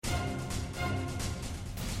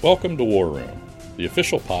Welcome to War Room, the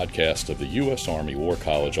official podcast of the U.S. Army War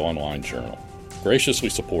College online journal, graciously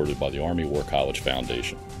supported by the Army War College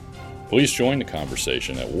Foundation. Please join the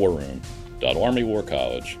conversation at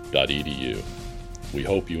warroom.armywarcollege.edu. We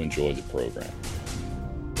hope you enjoy the program.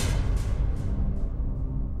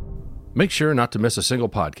 Make sure not to miss a single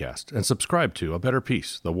podcast and subscribe to A Better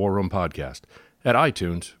Peace, the War Room podcast, at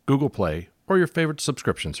iTunes, Google Play, or your favorite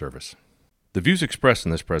subscription service. The views expressed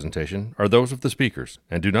in this presentation are those of the speakers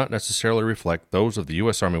and do not necessarily reflect those of the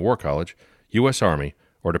U.S. Army War College, U.S. Army,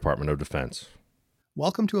 or Department of Defense.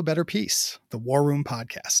 Welcome to A Better Peace, the War Room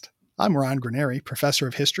podcast. I'm Ron Graneri, professor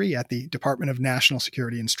of history at the Department of National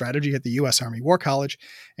Security and Strategy at the U.S. Army War College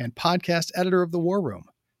and podcast editor of the War Room.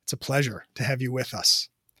 It's a pleasure to have you with us.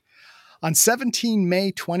 On 17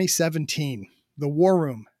 May 2017, the War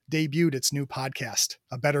Room debuted its new podcast,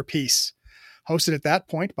 A Better Peace. Hosted at that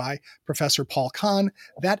point by Professor Paul Kahn,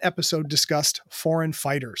 that episode discussed foreign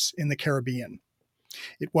fighters in the Caribbean.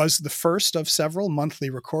 It was the first of several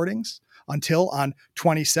monthly recordings until on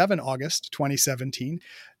 27 August 2017,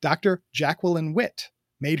 Dr. Jacqueline Witt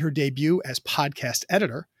made her debut as podcast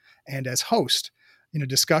editor and as host in a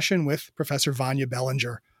discussion with Professor Vanya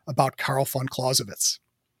Bellinger about Karl von Clausewitz.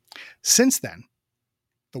 Since then,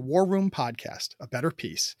 the War Room podcast, A Better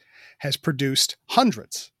Peace, has produced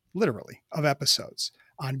hundreds, literally, of episodes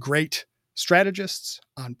on great strategists,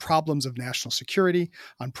 on problems of national security,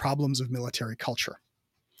 on problems of military culture.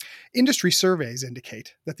 Industry surveys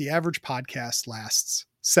indicate that the average podcast lasts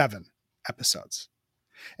 7 episodes.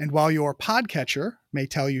 And while your podcatcher may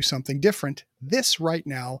tell you something different, this right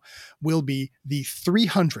now will be the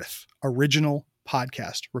 300th original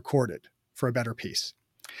podcast recorded for A Better Peace.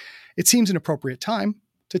 It seems an appropriate time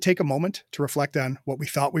to take a moment to reflect on what we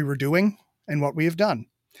thought we were doing and what we have done.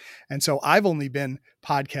 And so I've only been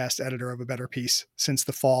podcast editor of A Better Peace since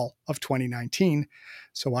the fall of 2019.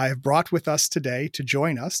 So I have brought with us today to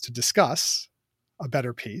join us to discuss A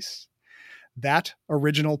Better Peace, that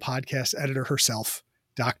original podcast editor herself,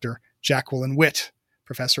 Dr. Jacqueline Witt,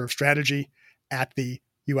 professor of strategy at the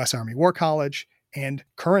U.S. Army War College and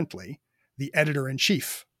currently the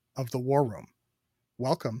editor-in-chief of the War Room.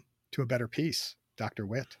 Welcome to A Better Peace, Dr.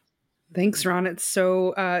 Witt. Thanks, Ron. It's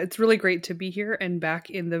really great to be here and back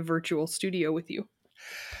in the virtual studio with you.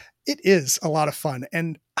 It is a lot of fun.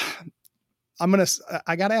 And I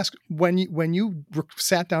got to ask, when you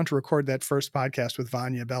sat down to record that first podcast with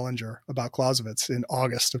Vanya Bellinger about Clausewitz in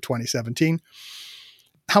August of 2017,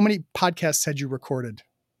 how many podcasts had you recorded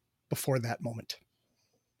before that moment?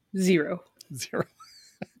 Zero.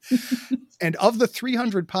 And of the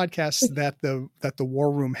 300 podcasts that the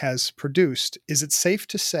War Room has produced, is it safe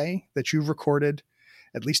to say that you've recorded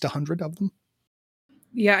at least 100 of them?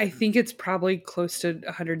 Yeah, I think it's probably close to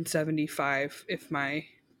 175 if my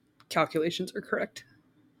calculations are correct.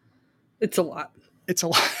 It's a lot. It's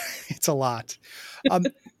a lot.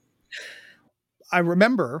 I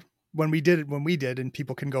remember when we did, and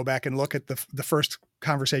people can go back and look at the first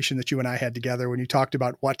conversation that you and I had together when you talked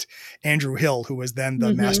about what Andrew Hill, who was then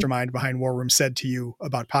the mastermind behind War Room, said to you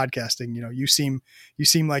about podcasting. You know, you seem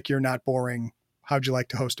like you're not boring. How'd you like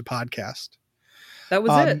to host a podcast? That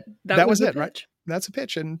was it. That was it, right? That's a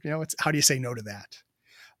pitch. And it's, how do you say no to that?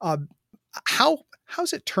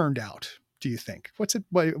 How's it turned out? Do you think? What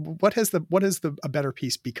has the A Better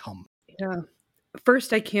Peace become? Yeah.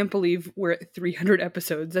 First, I can't believe we're at 300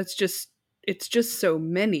 episodes. It's just so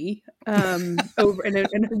many over and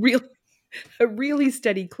a really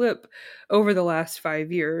steady clip over the last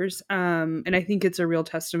 5 years. And I think it's a real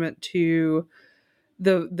testament to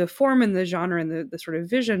the form and the genre and the sort of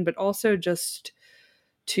vision, but also just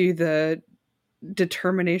to the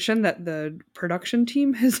determination that the production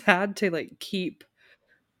team has had to keep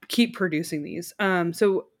producing these.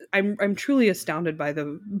 So I'm truly astounded by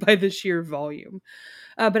the sheer volume.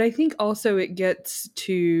 But I think also it gets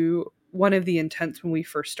to one of the intents when we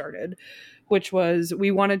first started, which was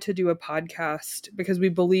we wanted to do a podcast because we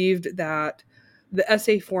believed that the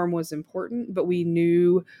essay form was important, but we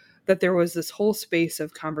knew that there was this whole space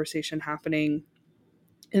of conversation happening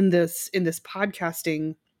in this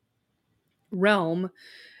podcasting realm.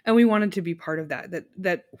 And we wanted to be part of that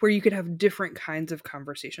where you could have different kinds of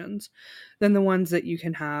conversations than the ones that you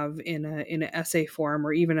can have in an essay form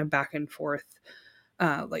or even a back and forth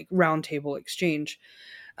roundtable exchange.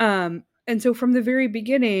 And so from the very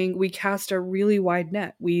beginning, we cast a really wide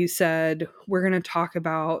net. We said, we're going to talk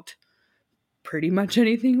about pretty much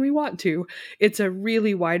anything we want to. It's a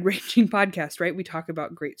really wide-ranging podcast, right? We talk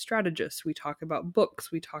about great strategists. We talk about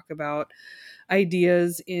books. We talk about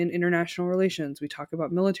ideas in international relations. We talk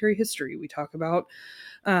about military history. We talk about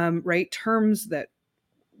terms that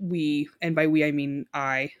we, and by we I mean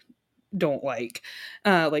I, don't like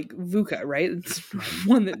VUCA, right? It's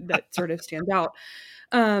one that sort of stands out.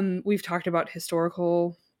 We've talked about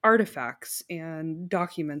historical artifacts and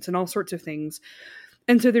documents and all sorts of things.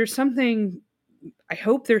 And so there's something, I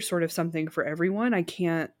hope there's sort of something for everyone. I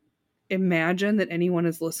can't imagine that anyone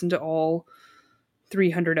has listened to all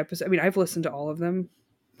 300 episodes. I mean, I've listened to all of them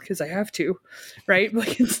because I have to, right?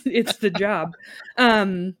 Like it's the job.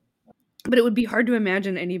 But it would be hard to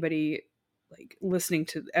imagine anybody like listening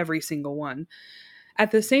to every single one.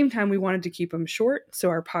 At the same time, we wanted to keep them short. So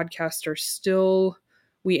our podcasts are still,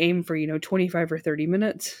 we aim for, 25 or 30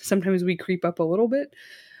 minutes. Sometimes we creep up a little bit.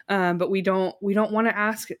 But we don't want to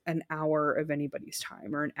ask an hour of anybody's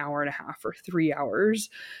time or an hour and a half or 3 hours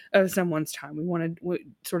of someone's time. We want to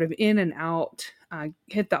sort of in and out,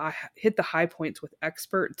 hit the high points with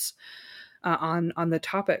experts on the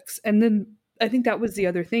topics. And then I think that was the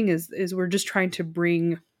other thing is we're just trying to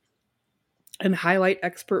bring and highlight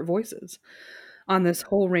expert voices on this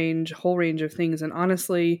whole range of things. And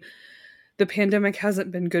honestly, the pandemic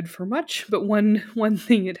hasn't been good for much, but one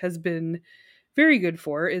thing it has been very good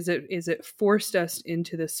for is it forced us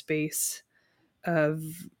into the space of,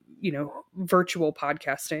 virtual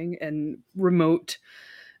podcasting and remote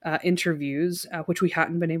interviews, which we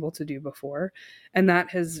hadn't been able to do before. And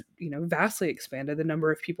that has, vastly expanded the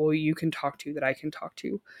number of people you can talk to, that I can talk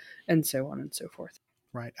to, and so on and so forth.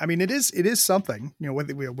 Right. I mean, it is something,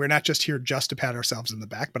 we're not just here just to pat ourselves in the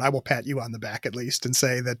back, but I will pat you on the back at least and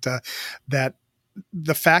say that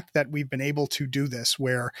the fact that we've been able to do this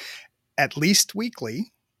where at least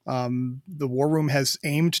weekly, the War Room has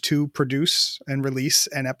aimed to produce and release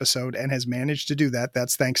an episode and has managed to do that.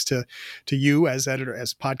 That's thanks to you as editor,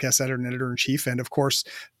 as podcast editor and editor in chief. And of course,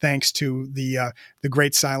 thanks to the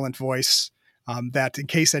great silent voice, that in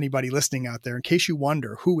case anybody listening out there, in case you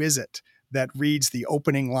wonder, who is it that reads the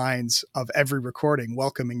opening lines of every recording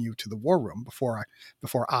welcoming you to the War Room before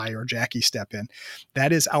I or Jackie step in?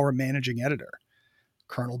 That is our managing editor,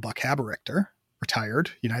 Colonel Buck Haberichter,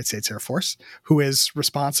 retired United States Air Force, who is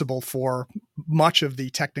responsible for much of the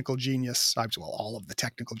technical genius, all of the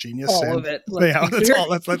technical genius. All of it.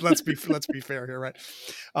 Let's be fair here, right?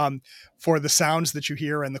 For the sounds that you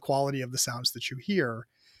hear and the quality of the sounds that you hear.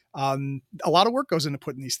 A lot of work goes into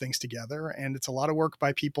putting these things together, and it's a lot of work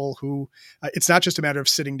by people who it's not just a matter of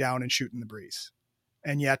sitting down and shooting the breeze.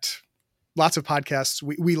 And yet lots of podcasts,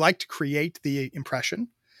 we like to create the impression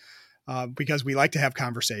because we like to have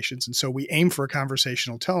conversations. And so we aim for a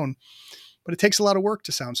conversational tone, but it takes a lot of work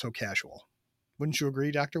to sound so casual. Wouldn't you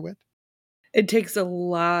agree, Dr. Witt? It takes a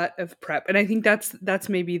lot of prep. And I think that's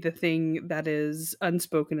maybe the thing that is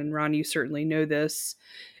unspoken. And Ron, you certainly know this.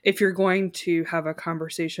 If you're going to have a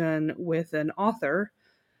conversation with an author,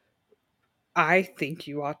 I think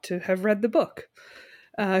you ought to have read the book.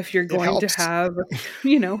 If you're going to have,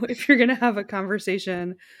 if you're going to have a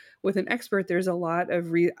conversation with an expert, there's a lot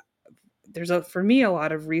of for me, a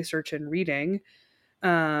lot of research and reading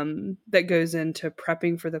that goes into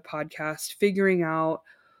prepping for the podcast, figuring out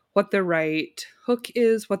what the right hook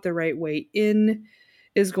is, what the right way in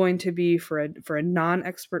is going to be for a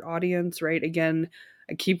non-expert audience, right? Again,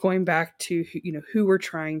 I keep going back to, who we're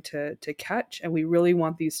trying to catch, and we really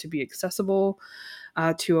want these to be accessible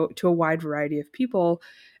to a wide variety of people.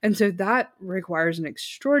 And so that requires an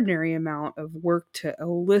extraordinary amount of work to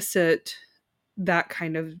elicit that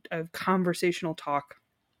kind of conversational talk,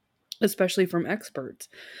 especially from experts,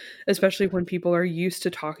 especially when people are used to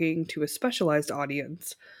talking to a specialized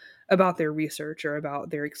audience about their research or about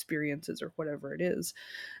their experiences or whatever it is.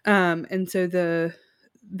 And so the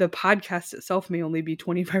podcast itself may only be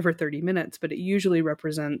 25 or 30 minutes, but it usually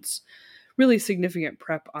represents really significant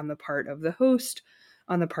prep on the part of the host,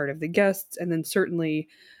 on the part of the guests, and then certainly,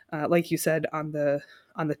 like you said, on the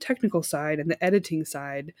technical side and the editing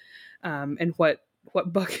side, and what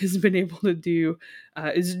Buck has been able to do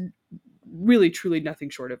is really truly nothing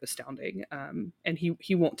short of astounding. And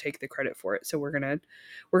he won't take the credit for it. So we're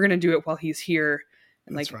gonna do it while he's here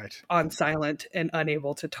and right, on silent and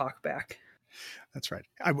unable to talk back. That's right.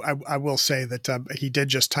 I will say that he did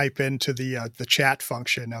just type into the chat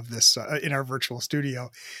function of this in our virtual studio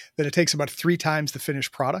that it takes about 3 times the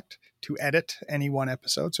finished product to edit any one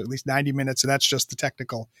episode. So at least 90 minutes. And that's just the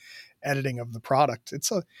technical editing of the product.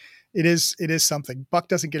 It is something. Buck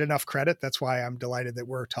doesn't get enough credit. That's why I'm delighted that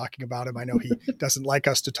we're talking about him. I know he doesn't like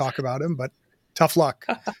us to talk about him, but tough luck.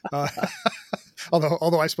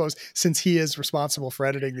 Although I suppose since he is responsible for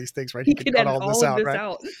editing these things, right? He can cut all this out,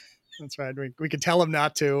 right? That's right. We can tell him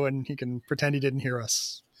not to, and he can pretend he didn't hear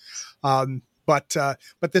us. But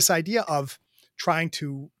this idea of trying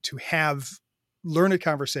to have learned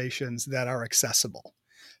conversations that are accessible,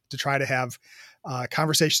 to try to have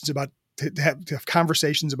conversations about to have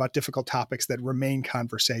conversations about difficult topics that remain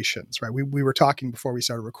conversations, right? We were talking before we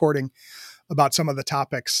started recording about some of the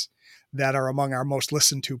topics that are among our most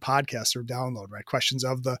listened to podcasts or download, right? Questions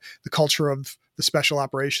of the culture of the special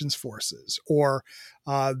operations forces, or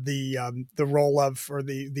the role of, or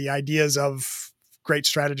the ideas of great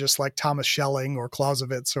strategists like Thomas Schelling or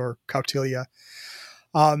Clausewitz or Kautilya.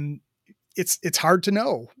 It's hard to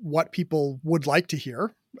know what people would like to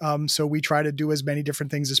hear. So we try to do as many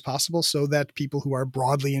different things as possible so that people who are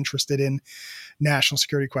broadly interested in national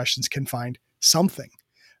security questions can find something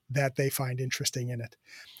that they find interesting in it.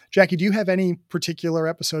 Jackie, do you have any particular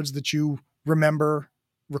episodes that you remember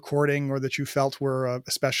recording or that you felt were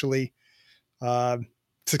especially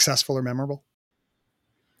successful or memorable?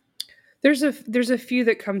 There's a few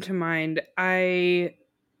that come to mind. I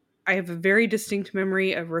have a very distinct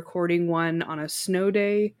memory of recording one on a snow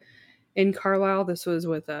day in Carlisle. This was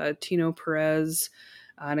with Tino Perez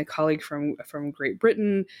and a colleague from Great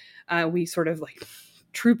Britain. We sort of like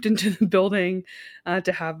trooped into the building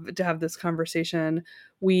to have this conversation.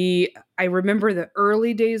 I remember the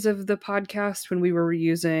early days of the podcast when we were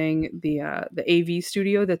using the AV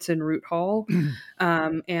studio that's in Root Hall,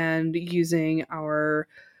 and using our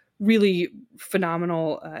really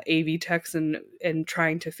phenomenal AV techs and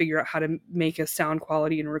trying to figure out how to make a sound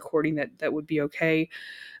quality and recording that would be okay.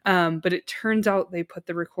 But it turns out they put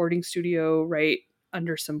the recording studio right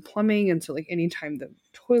under some plumbing. And so like anytime the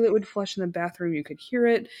toilet would flush in the bathroom, you could hear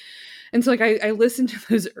it. And so like I listened to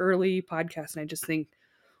those early podcasts and I just think,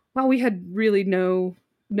 wow, we had really no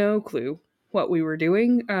clue what we were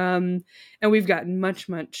doing. And we've gotten much,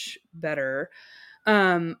 much better.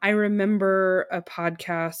 I remember a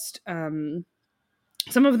podcast,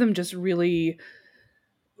 some of them just really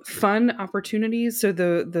fun opportunities. So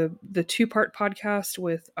the two-part podcast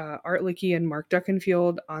with Art Lickey and Mark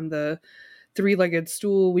Duckenfield on the three-legged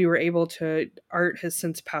stool, we were able to, Art has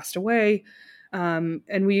since passed away,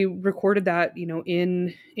 and we recorded that,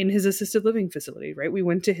 in his assisted living facility, right? We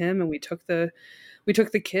went to him and we took the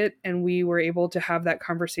kit and we were able to have that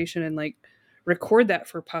conversation and like record that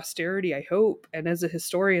for posterity, I hope. And as a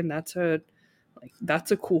historian, that's a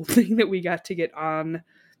cool thing that we got to get on,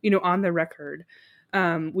 on the record.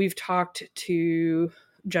 We've talked to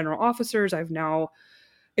general officers. I've now,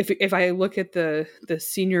 if I look at the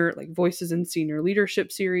senior, like Voices in Senior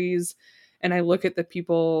Leadership series, and I look at the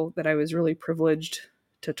people that I was really privileged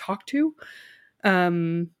to talk to,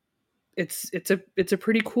 it's a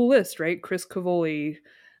pretty cool list, right? Chris Cavoli,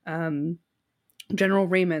 General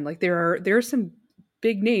Raymond, like there are some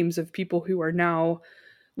big names of people who are now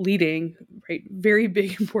leading, right, very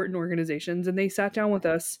big important organizations, and they sat down with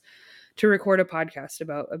us to record a podcast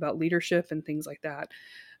about leadership and things like that.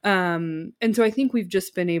 And so I think we've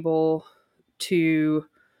just been able to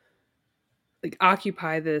like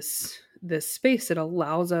occupy this space that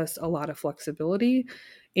allows us a lot of flexibility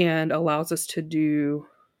and allows us to do,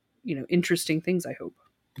 interesting things, I hope.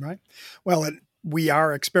 Right. Well, we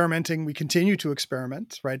are experimenting. We continue to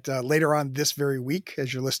experiment, right? Later on this very week,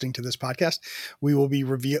 as you're listening to this podcast, we will be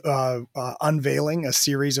unveiling a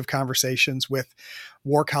series of conversations with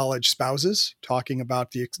War College spouses, talking about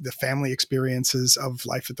the family experiences of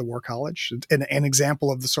life at the War College. And an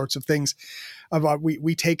example of the sorts of things about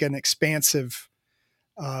we take an expansive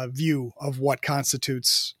view of what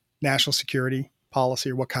constitutes national security policy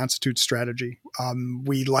or what constitutes strategy.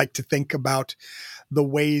 We like to think about the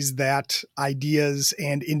ways that ideas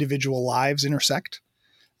and individual lives intersect.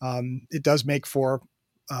 It does make for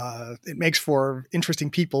interesting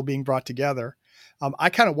people being brought together. I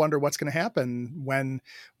kind of wonder what's going to happen when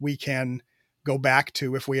we can go back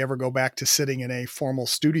to, if we ever go back to sitting in a formal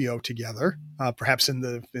studio together, perhaps in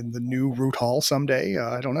the new Root Hall someday.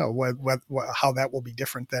 I don't know how that will be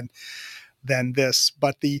different than this,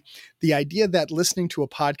 but the idea that listening to a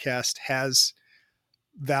podcast has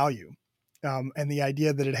value, and the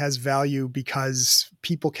idea that it has value because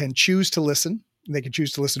people can choose to listen. They can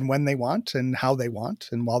choose to listen when they want and how they want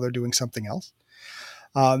and while they're doing something else.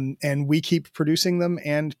 And we keep producing them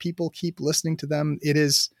and people keep listening to them.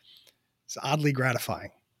 It's oddly gratifying.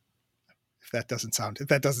 If that doesn't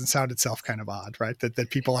sound itself kind of odd, right? That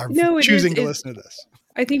people are choosing to listen to this.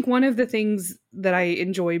 I think one of the things that I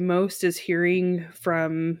enjoy most is hearing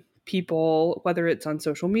from people, whether it's on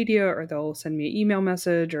social media or they'll send me an email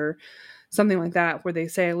message or something like that, where they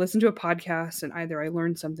say, I listened to a podcast and either I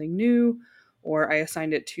learned something new or I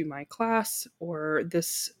assigned it to my class, or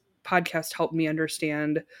this podcast helped me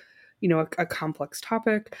understand, a complex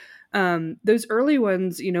topic. Those early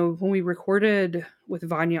ones, when we recorded with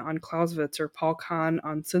Vanya on Clausewitz or Paul Kahn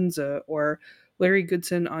on Sun Tzu or Larry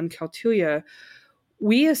Goodson on Kautilya,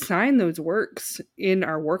 we assign those works in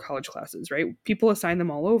our war college classes, right? People assign them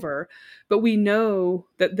all over, but we know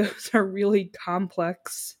that those are really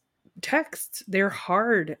complex texts. They're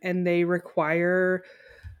hard and they require,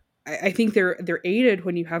 I think they're aided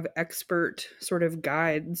when you have expert sort of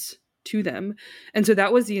guides to them. And so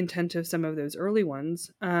that was the intent of some of those early ones.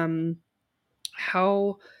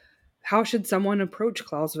 How should someone approach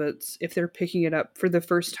Clausewitz if they're picking it up for the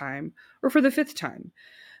first time or for the fifth time?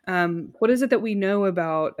 What is it that we know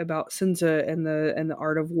about Sun Tzu and the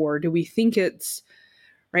art of war? Do we think it's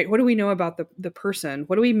right? What do we know about the person?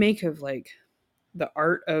 What do we make of like the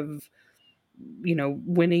art of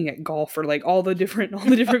winning at golf, or like all the different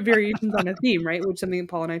variations on a theme, right? Which is something that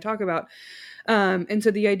Paul and I talk about. And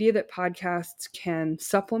so the idea that podcasts can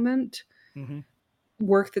supplement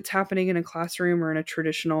work that's happening in a classroom or in a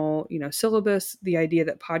traditional syllabus, the idea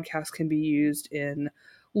that podcasts can be used in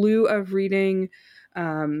lieu of reading,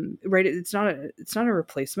 right? It's not a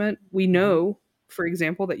replacement. We know, for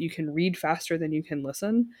example, that you can read faster than you can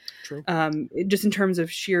listen. True. Just in terms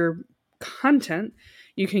of sheer content,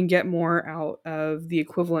 you can get more out of the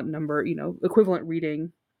equivalent number, equivalent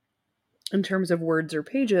reading in terms of words or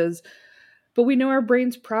pages. But we know our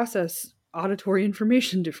brains process auditory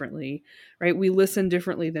information differently, right? We listen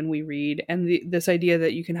differently than we read. And this idea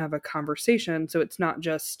that you can have a conversation, so it's not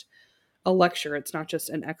just a lecture, it's not just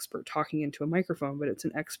an expert talking into a microphone, but it's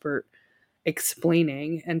an expert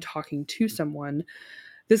explaining and talking to someone.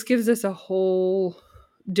 This gives us a whole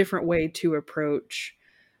different way to approach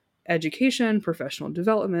education, professional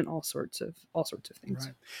development, all sorts of things.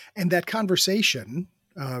 Right. And that conversation,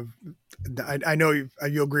 I know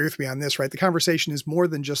you'll agree with me on this, right? The conversation is more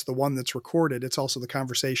than just the one that's recorded. It's also the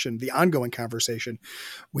conversation, the ongoing conversation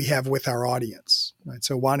we have with our audience, right?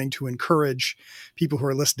 So wanting to encourage people who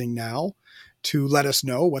are listening now to let us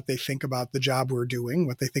know what they think about the job we're doing,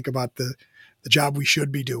 what they think about the job we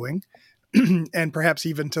should be doing, and perhaps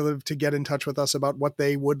even to get in touch with us about what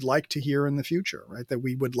they would like to hear in the future, right? That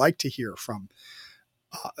we would like to hear from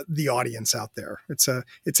the audience out there. It's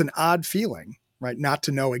an odd feeling, right? Not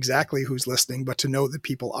to know exactly who's listening, but to know that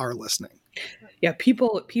people are listening. Yeah,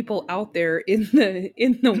 people out there in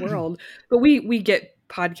the world. But we get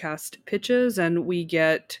podcast pitches and we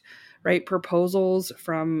get proposals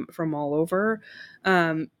from all over.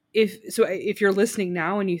 If you're listening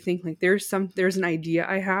now and you think like there's an idea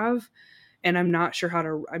I have and I'm not sure how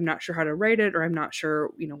to write it, or I'm not sure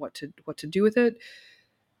what to do with it,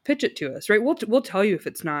 pitch it to us, right? We'll tell you if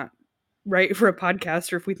it's not right for a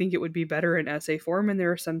podcast, or if we think it would be better in essay form. And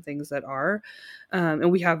there are some things that are,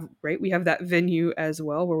 and we have that venue as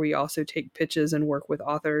well where we also take pitches and work with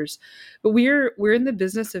authors. But we're in the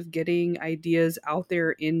business of getting ideas out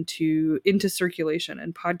there into circulation,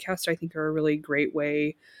 and podcasts I think are a really great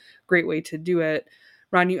way to do it.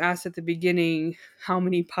 Ron, you asked at the beginning how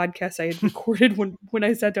many podcasts I had recorded when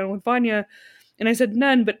I sat down with Vanya, and I said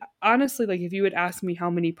none. But honestly, like if you had asked me how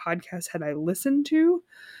many podcasts had I listened to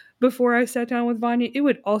before I sat down with Vanya, it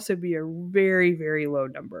would also be a very, very low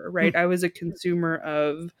number, right? I was a consumer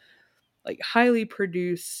of like highly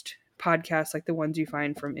produced podcasts, like the ones you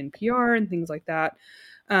find from NPR and things like that,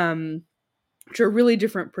 which are really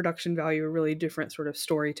different production value, a really different sort of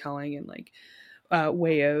storytelling and like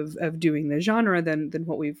way of doing the genre than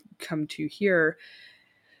what we've come to here.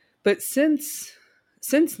 But since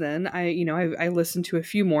then, I listened to a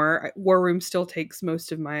few more. War Room still takes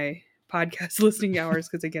most of my podcast listening hours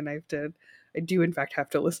because again, I do in fact have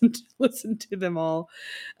to listen to them all.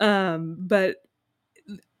 But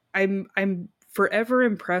I'm forever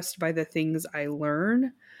impressed by the things I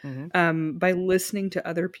learn by listening to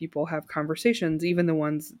other people have conversations, even the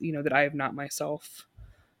ones that I have not myself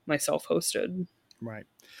hosted. Right.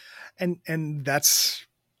 And that's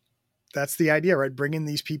the idea, right? Bringing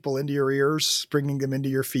these people into your ears, bringing them into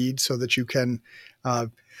your feed so that you can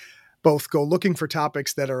both go looking for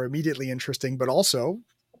topics that are immediately interesting, but also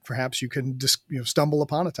perhaps you can just stumble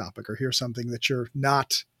upon a topic or hear something that you're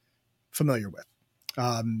not familiar with,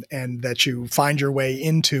 and that you find your way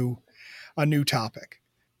into a new topic.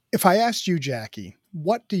 If I asked you, Jackie,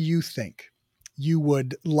 what do you think you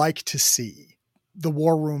would like to see the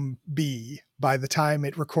War Room be by the time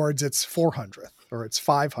it records its 400th or its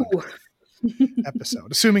 500th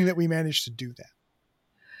episode, assuming that we manage to do that?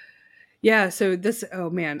 Yeah. So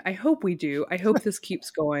oh man, I hope we do. I hope this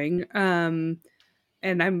keeps going. And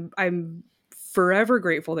I'm forever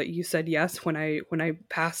grateful that you said yes when I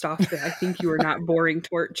passed off the I think you are not boring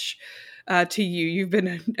torch to you. You've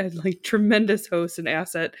been a like tremendous host and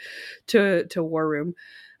asset to War Room.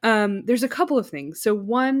 There's a couple of things. So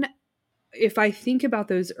one, if I think about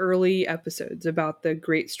those early episodes about the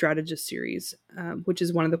Great Strategist series, which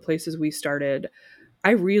is one of the places we started,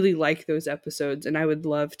 I really like those episodes, and I would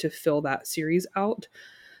love to fill that series out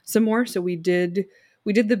some more. So we did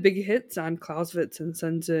the big hits on Clausewitz and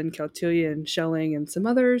Sun Tzu and Kautilya and Schelling and some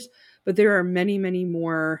others, but there are many, many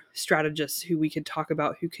more strategists who we could talk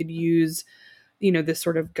about who could use, this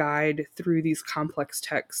sort of guide through these complex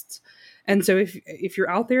texts. And so if you're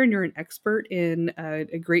out there and you're an expert in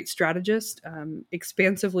a great strategist,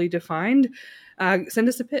 expansively defined, send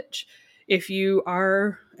us a pitch. If you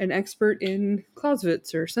are an expert in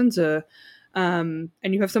Clausewitz or Sun Tzu, and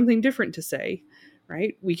you have something different to say,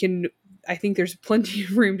 right? I think there's plenty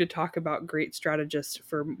of room to talk about great strategists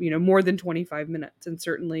for, more than 25 minutes. And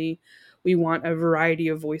certainly we want a variety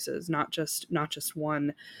of voices, not just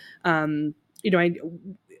one.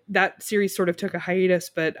 That series sort of took a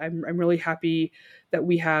hiatus, but I'm really happy that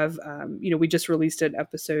we have, we just released an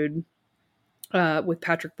episode with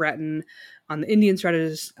Patrick Bratton on the Indian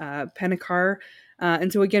strategist Panikar.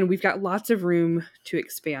 And so again, we've got lots of room to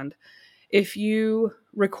expand. If you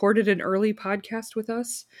recorded an early podcast with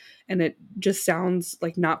us and it just sounds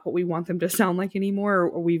like not what we want them to sound like anymore,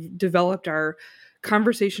 or we've developed our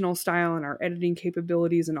conversational style and our editing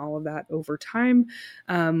capabilities and all of that over time,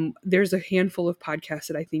 there's a handful of podcasts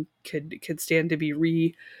that I think could stand to be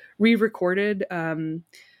re-recorded.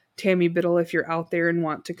 Tammy Biddle, if you're out there and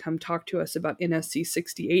want to come talk to us about NSC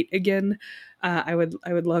 68 again, I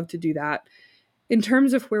would love to do that. In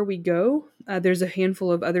terms of where we go, there's a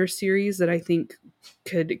handful of other series that I think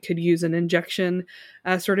could use an injection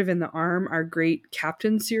sort of in the arm. Our Great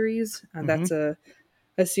Captain series, that's a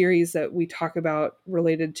series that we talk about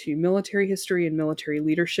related to military history and military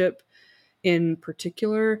leadership in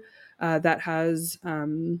particular. That has,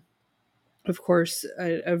 of course,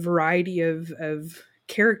 a variety of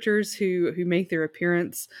characters who make their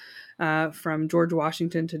appearance, from George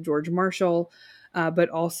Washington to George Marshall. But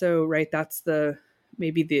also, right, that's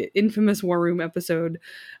maybe the infamous War Room episode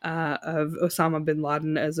of Osama bin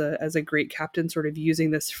Laden as a great captain, sort of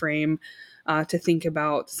using this frame to think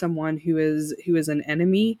about someone who is an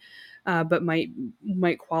enemy, but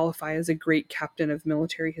might qualify as a great captain of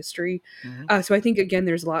military history. Mm-hmm. So I think, again,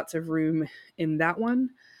 there's lots of room in that one.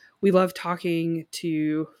 We love talking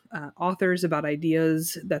to authors about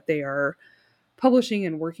ideas that they are publishing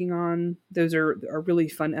and working on. Those are really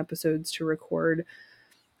fun episodes to record.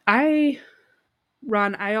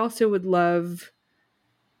 Ron, I also would love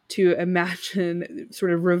to imagine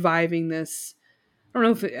sort of reviving this. I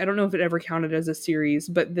don't know if it ever counted as a series,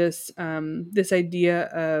 but this idea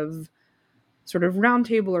of sort of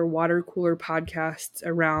roundtable or water cooler podcasts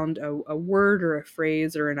around a word or a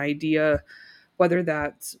phrase or an idea, whether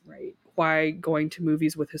that's right why going to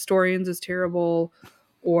movies with historians is terrible,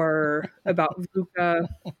 or about VUCA.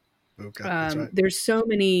 That's right. There's so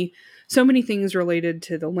many things related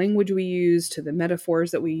to the language we use, to the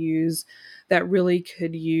metaphors that we use, that really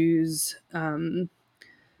could use some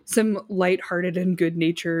lighthearted and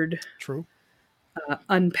good-natured True.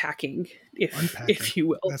 Unpacking, if you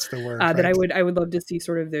will. That's the word. That right. I would love to see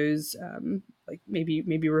sort of those like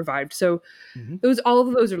maybe revived. So Mm-hmm. all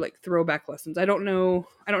of those are like throwback lessons. I don't know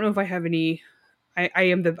if I have any.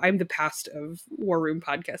 I'm the past of War Room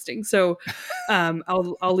podcasting, so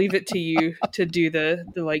I'll leave it to you to do the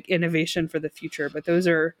like innovation for the future. But those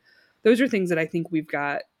are things that I think we've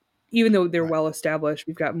got, even though they're well established,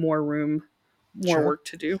 we've got more room, more work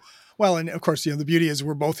to do. Well, and of course, the beauty is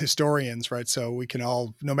we're both historians, right? So we can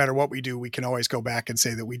all, no matter what we do, we can always go back and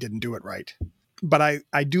say that we didn't do it right. But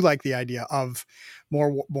I do like the idea of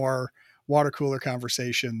more water cooler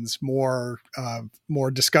conversations, more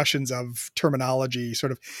discussions of terminology.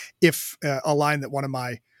 Sort of, if a line that one of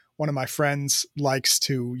my friends likes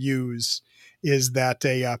to use is that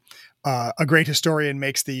a great historian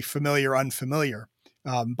makes the familiar unfamiliar.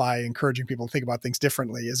 By encouraging people to think about things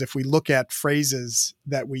differently, is if we look at phrases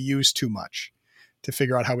that we use too much to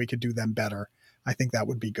figure out how we could do them better. I think that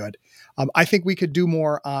would be good. I think we could do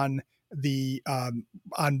more on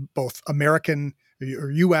on both American or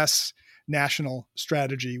U.S. national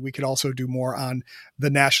strategy. We could also do more on the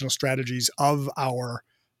national strategies of our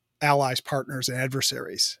allies, partners, and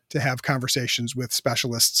adversaries, to have conversations with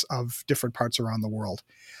specialists of different parts around the world.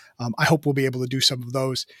 I hope we'll be able to do some of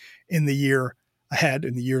those in the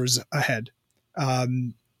years ahead.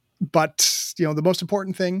 But the most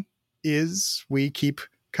important thing is we keep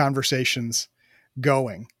conversations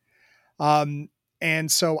going.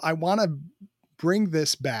 And so I want to bring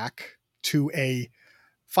this back to a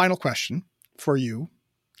final question for you,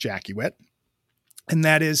 Jackie Witt. And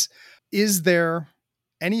that is there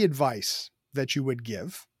any advice that you would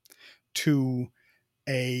give to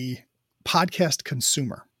a podcast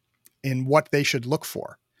consumer in what they should look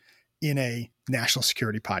for in a national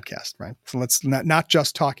security podcast, right? So let's not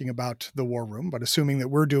just talking about the War Room, but assuming that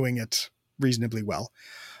we're doing it reasonably well.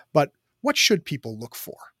 But what should people look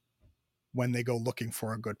for when they go looking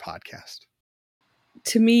for a good podcast?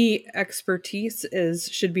 To me, expertise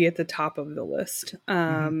should be at the top of the list.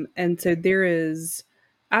 And so there is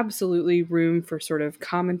absolutely room for sort of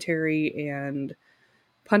commentary and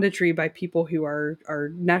punditry by people who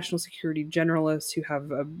are national security generalists, who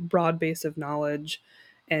have a broad base of knowledge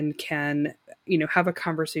and can, have a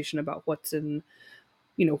conversation about what's in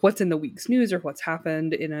the week's news or what's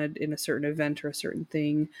happened in a certain event or a certain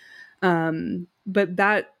thing. But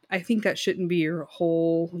that, I think that shouldn't be your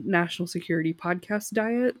whole national security podcast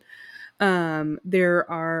diet.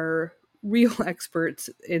 There are real experts,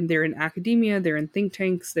 and they're in academia, they're in think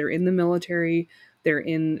tanks, they're in the military, they're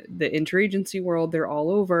in the interagency world, they're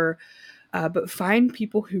all over. But find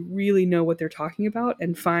people who really know what they're talking about,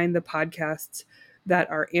 and find the podcasts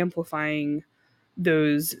that are amplifying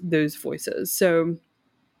those voices. So,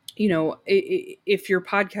 if your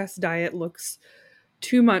podcast diet looks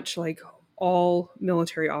too much like all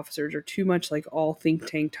military officers, or too much like all think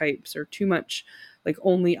tank types, or too much like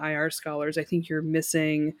only IR scholars, I think you're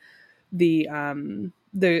missing the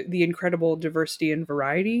incredible diversity and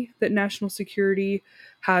variety that national security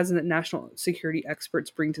has, and that national security experts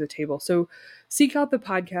bring to the table. So seek out the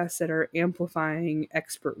podcasts that are amplifying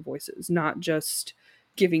expert voices, not just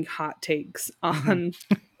giving hot takes on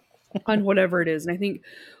whatever it is. And I think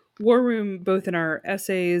War Room, both in our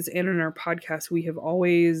essays and in our podcast, we have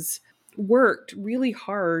always worked really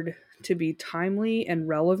hard to be timely and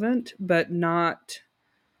relevant, but not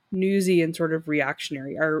newsy and sort of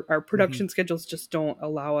reactionary. Our production schedules just don't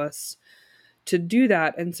allow us to do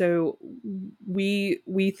that. And so we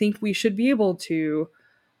think we should be able to,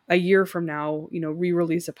 a year from now,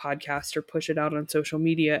 re-release a podcast or push it out on social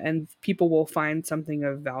media, and people will find something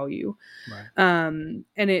of value. Right. And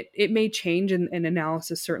it may change, and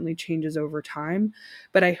analysis certainly changes over time.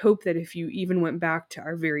 But I hope that if you even went back to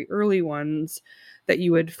our very early ones, that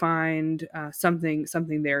you would find something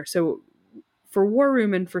there. So for War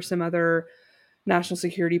Room and for some other national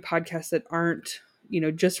security podcasts that aren't,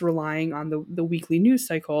 just relying on the weekly news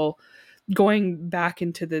cycle, going back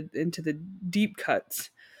into the deep cuts,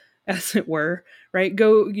 as it were, right?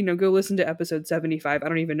 Go listen to episode 75. I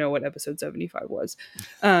don't even know what episode 75 was.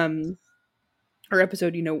 Or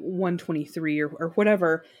episode, 123 or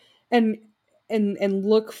whatever. And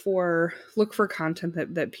look for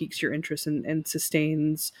content that piques your interest and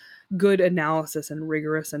sustains good analysis and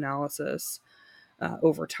rigorous analysis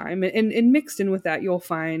over time. And mixed in with that, you'll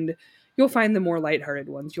find the more lighthearted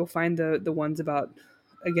ones. You'll find the ones about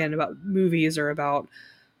movies, or about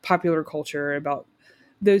popular culture, about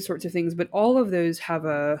those sorts of things. But all of those have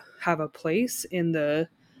a place in the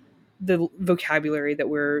vocabulary that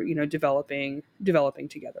we're developing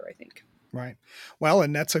together, I think. Right. Well,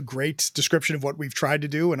 and that's a great description of what we've tried to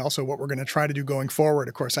do, and also what we're going to try to do going forward.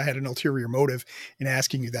 Of course, I had an ulterior motive in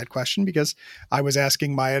asking you that question, because I was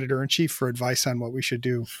asking my editor-in-chief for advice on what we should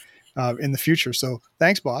do in the future. So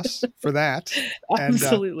thanks, boss, for that.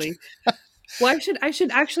 Absolutely. Well,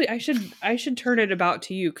 I should turn it about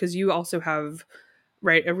to you, because you also have,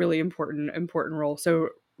 right, a really important role.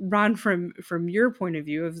 So Ron, from your point of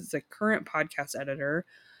view as a current podcast editor,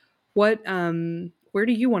 what where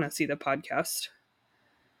do you want to see the podcast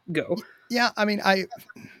go? Yeah, I mean,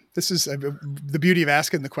 this is the beauty of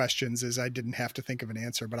asking the questions, is I didn't have to think of an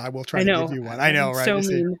answer, but I will try to give you one. I know, right? So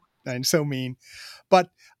mean. I'm so mean. But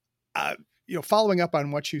following up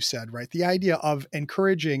on what you said, right? The idea of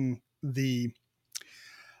encouraging to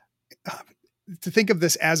think of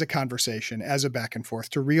this as a conversation, as a back and forth,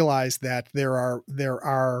 to realize that there are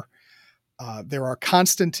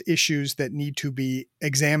constant issues that need to be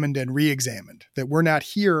examined and re-examined, that we're not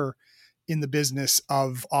here in the business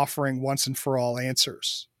of offering once and for all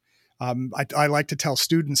answers. I like to tell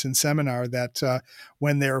students in seminar that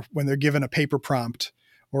when they're given a paper prompt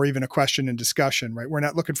or even a question in discussion, right, we're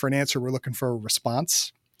not looking for an answer, we're looking for a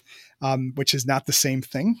response, which is not the same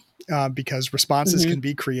thing, because responses can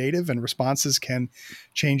be creative and responses can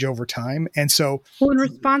change over time. And so, and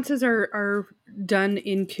responses are done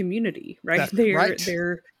in community, right?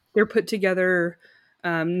 They're put together,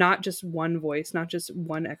 not just one voice, not just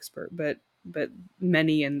one expert, but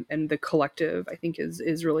many, and the collective, I think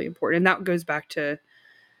is really important. And that goes back to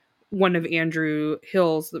one of Andrew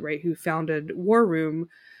Hill's, right, who founded War Room,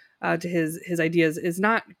 to his ideas, is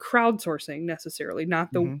not crowdsourcing necessarily,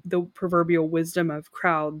 not the proverbial wisdom of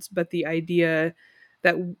crowds, but the idea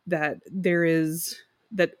that there is,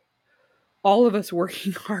 that all of us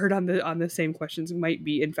working hard on the same questions might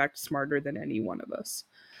be in fact smarter than any one of us.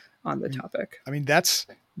 on the topic. I mean, that's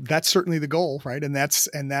certainly the goal, right? And that's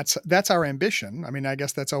our ambition. I mean, I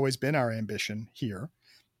guess that's always been our ambition here,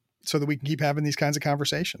 so that we can keep having these kinds of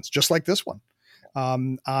conversations, just like this one,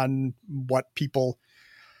 on what people,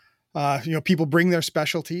 people bring their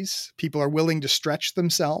specialties. People are willing to stretch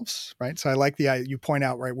themselves, right? So I like you point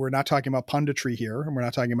out, right? We're not talking about punditry here, and we're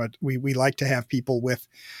not talking about, we like to have people with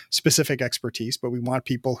specific expertise, but we want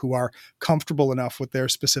people who are comfortable enough with their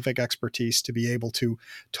specific expertise to be able to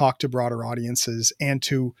talk to broader audiences and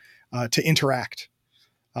to interact.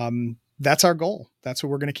 That's our goal. That's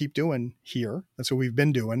what we're going to keep doing here. That's what we've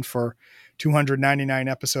been doing for 299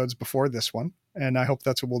 episodes before this one. And I hope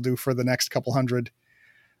that's what we'll do for the next couple hundred,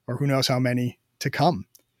 or who knows how many to come.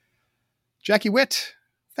 Jackie Witt,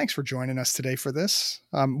 thanks for joining us today for this.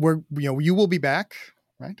 You will be back,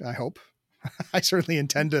 right? I hope. I certainly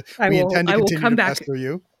intend to. We intend to continue to pester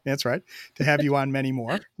you. That's right. To have you on many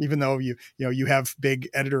more, even though you have big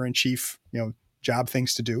editor-in-chief, job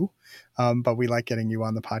things to do. But we like getting you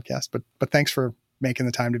on the podcast. But thanks for making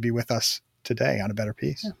the time to be with us today on A Better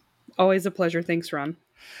Peace. Yeah. Always a pleasure. Thanks, Ron.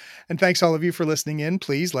 And thanks all of you for listening in.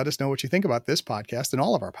 Please let us know what you think about this podcast and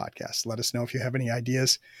all of our podcasts. Let us know if you have any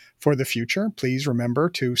ideas for the future. Please remember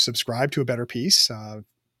to subscribe to A Better Peace.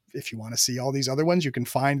 If you want to see all these other ones, you can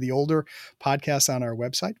find the older podcasts on our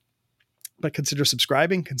website. But consider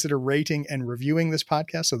subscribing, consider rating and reviewing this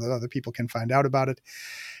podcast so that other people can find out about it.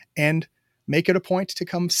 And make it a point to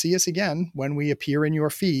come see us again when we appear in your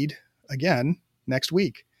feed again next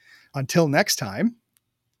week. Until next time,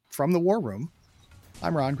 from the War Room,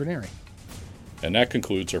 I'm Ron Granieri. And that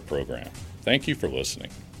concludes our program. Thank you for listening.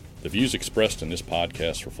 The views expressed in this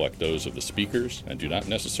podcast reflect those of the speakers and do not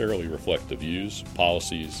necessarily reflect the views,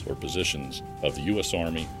 policies, or positions of the U.S.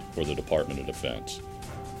 Army or the Department of Defense.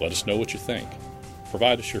 Let us know what you think.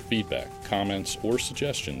 Provide us your feedback, comments, or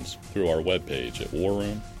suggestions through our webpage at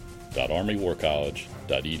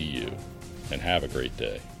warroom.armywarcollege.edu. And have a great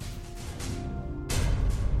day.